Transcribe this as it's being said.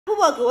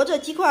婆婆给我这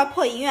几块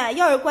破银元，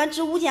要是管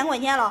值5000块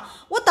钱了，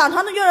我当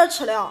场就叫人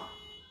吃了。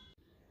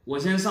我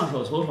先上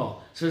手瞅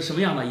瞅是什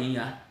么样的银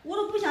元。我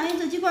都不相信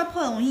这几块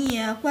破东西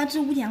管值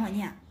5000块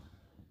钱。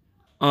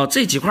哦，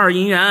这几块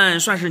银元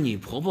算是你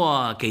婆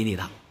婆给你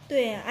的。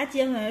对，俺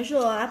结婚的时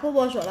候，俺婆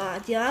婆说了，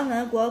结完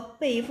婚给我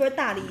备一份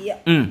大礼。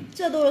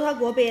这都是她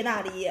给我备的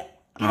大礼，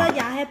给她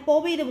家还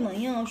宝贝的不能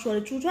行，说的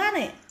祖传的。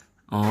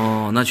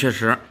哦，那确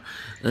实，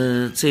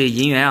这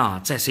银元啊，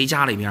在谁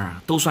家里边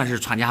啊，都算是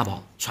传家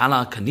宝，传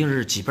了肯定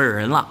是几辈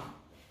人了。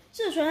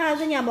这算啥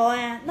传家宝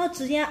呀？那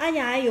之前俺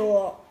家也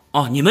有。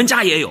哦，你们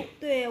家也有？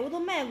对，我都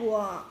卖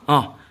过。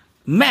哦，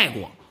卖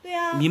过？对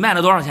呀。你卖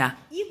了多少钱？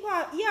一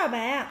块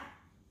100-200。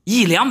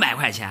100-200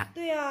块钱？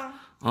对呀。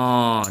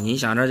哦，你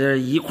想着这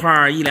一块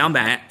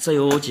100-200，这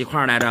有几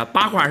块来着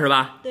？8块是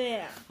吧？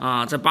对。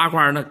啊，这8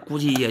块那估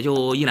计也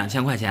就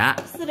1-2000块钱。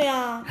是的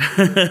呀。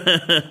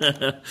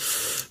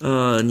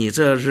你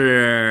这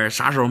是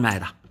啥时候买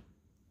的？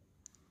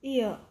哎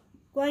呀，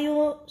管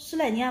有10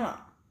来年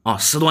了。哦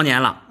，10多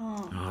年了。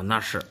啊，那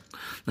是，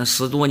那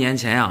10多年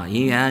前啊，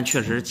银元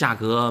确实价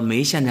格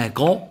没现在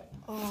高。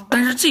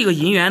但是这个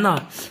银元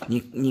呢，你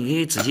可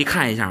以仔细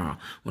看一下啊，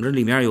我这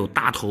里面有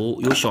大头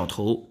有小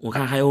头，我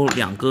看还有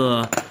2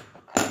个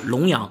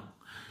龙羊。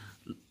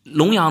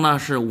龙羊呢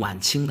是晚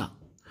清的，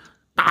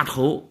大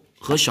头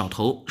和小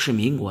头是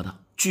民国的，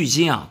距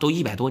今啊都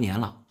100多年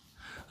了。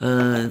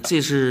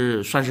这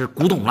是算是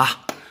古董了，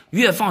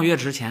越放越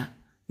值钱。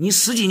你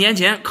10几年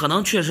前可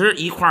能确实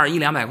一块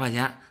100-200块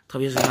钱，特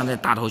别是像这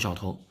大头小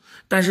头，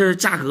但是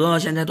价格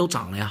现在都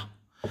涨了呀。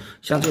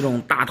像这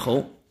种大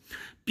头，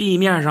壁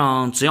面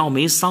上只要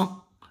没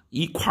伤，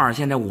一块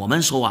现在我们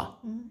收啊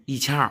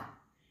，1200。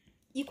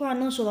一块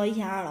能收到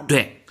1200了吗？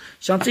对，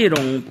像这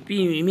种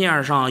壁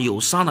面上有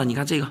伤的，你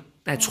看这个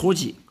带戳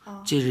记，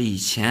这是以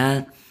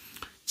前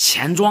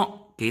钱庄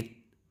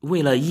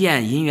为了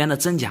验银元的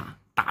真假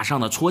打上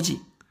的戳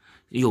记，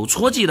有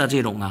戳记的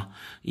这种呢，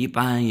一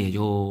般也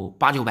就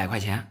800-900块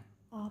钱。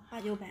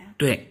800-900。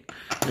对，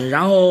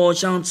然后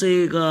像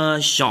这个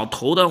小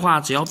头的话，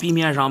只要壁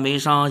面上没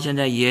伤，现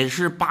在也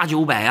是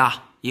800-900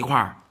啊一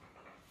块，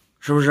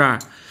是不是？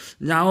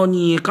然后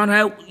你刚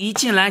才一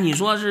进来，你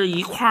说是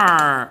一块，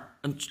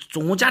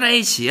总共加在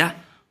一起，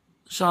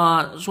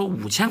说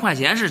5000块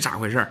钱是咋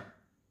回事？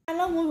俺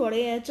老公说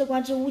的，这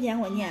管值5000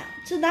块钱，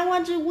这哪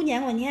管值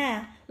5000块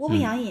钱？我不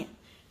相信。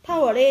他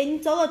说的，你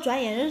找个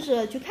专业人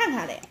士去看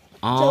看嘞。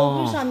这我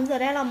不是上你这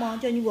来了吗？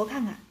叫你给我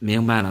看看。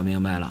明白了。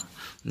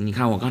你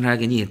看我刚才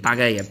给你大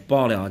概也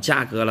报了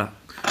价格了，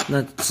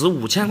那值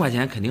5000块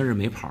钱肯定是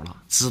没跑了，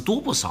只多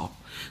不少。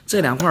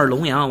这2块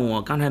龙羊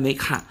我刚才没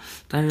看，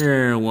但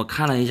是我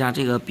看了一下，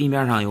这个壁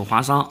面上有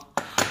划伤，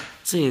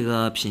这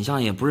个品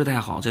相也不是太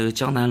好。这个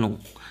江南龙、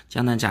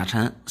江南甲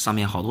辰上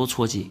面好多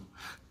戳记，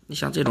你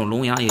像这种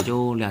龙羊也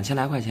就2000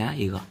来块钱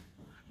一个，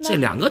这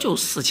2个就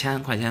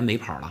4000块钱没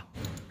跑了，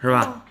是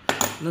吧？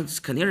那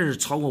肯定是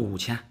超过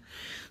5000。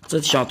这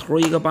小头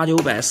一个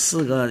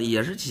800-900，4个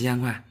也是几千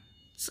块，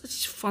这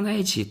放在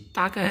一起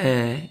大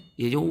概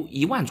也就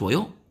1万左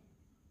右。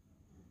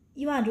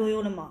1万左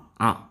右了吗？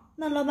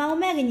那老板我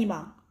卖给你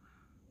吧。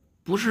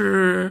不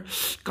是，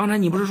刚才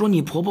你不是说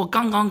你婆婆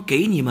刚刚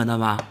给你们的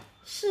吗？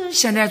是。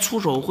现在出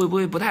手会不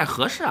会不太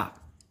合适啊？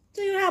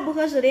这有啥不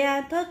合适的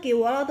呀？他给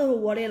我了都是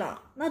我的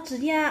了。那之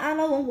前俺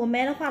老公给我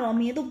买的化妆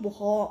品都不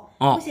好，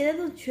我现在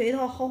都缺一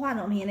套好化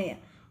妆品嘞。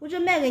我这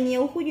卖给你，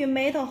我回去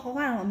买一套好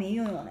化妆品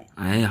用用嘞。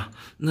哎呀，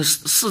那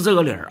是这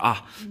个理儿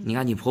啊！你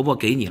看你婆婆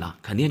给你了，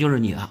肯定就是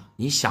你的，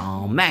你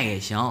想卖也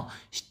行，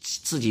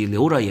自己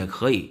留着也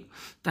可以。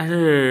但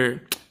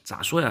是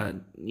咋说呀？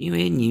因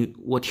为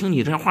我听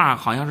你这话，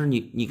好像是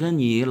你跟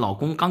你老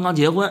公刚刚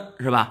结婚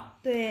是吧？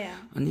对。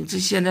你这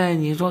现在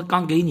你说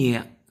刚给你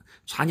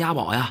传家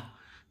宝呀，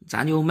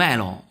咱就卖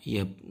了，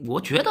我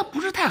觉得不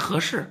是太合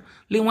适。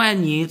另外，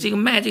你这个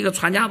卖这个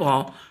传家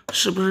宝，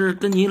是不是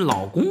跟你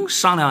老公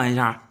商量一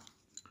下？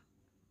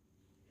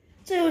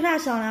这有啥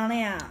商量的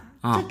呀？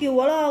这给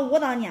我了，我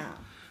当家。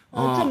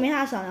这没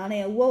啥商量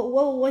的，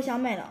我想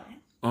卖了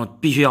嘞。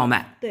必须要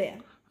卖。对。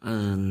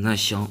那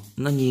行，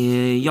那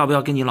你要不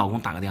要跟你老公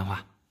打个电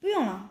话？不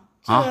用了，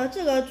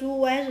这个主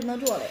我还是能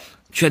做的。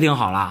确定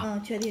好了？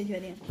确定。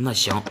那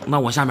行，那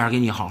我下面给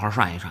你好好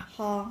涮一涮。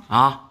好。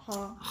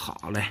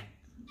好嘞。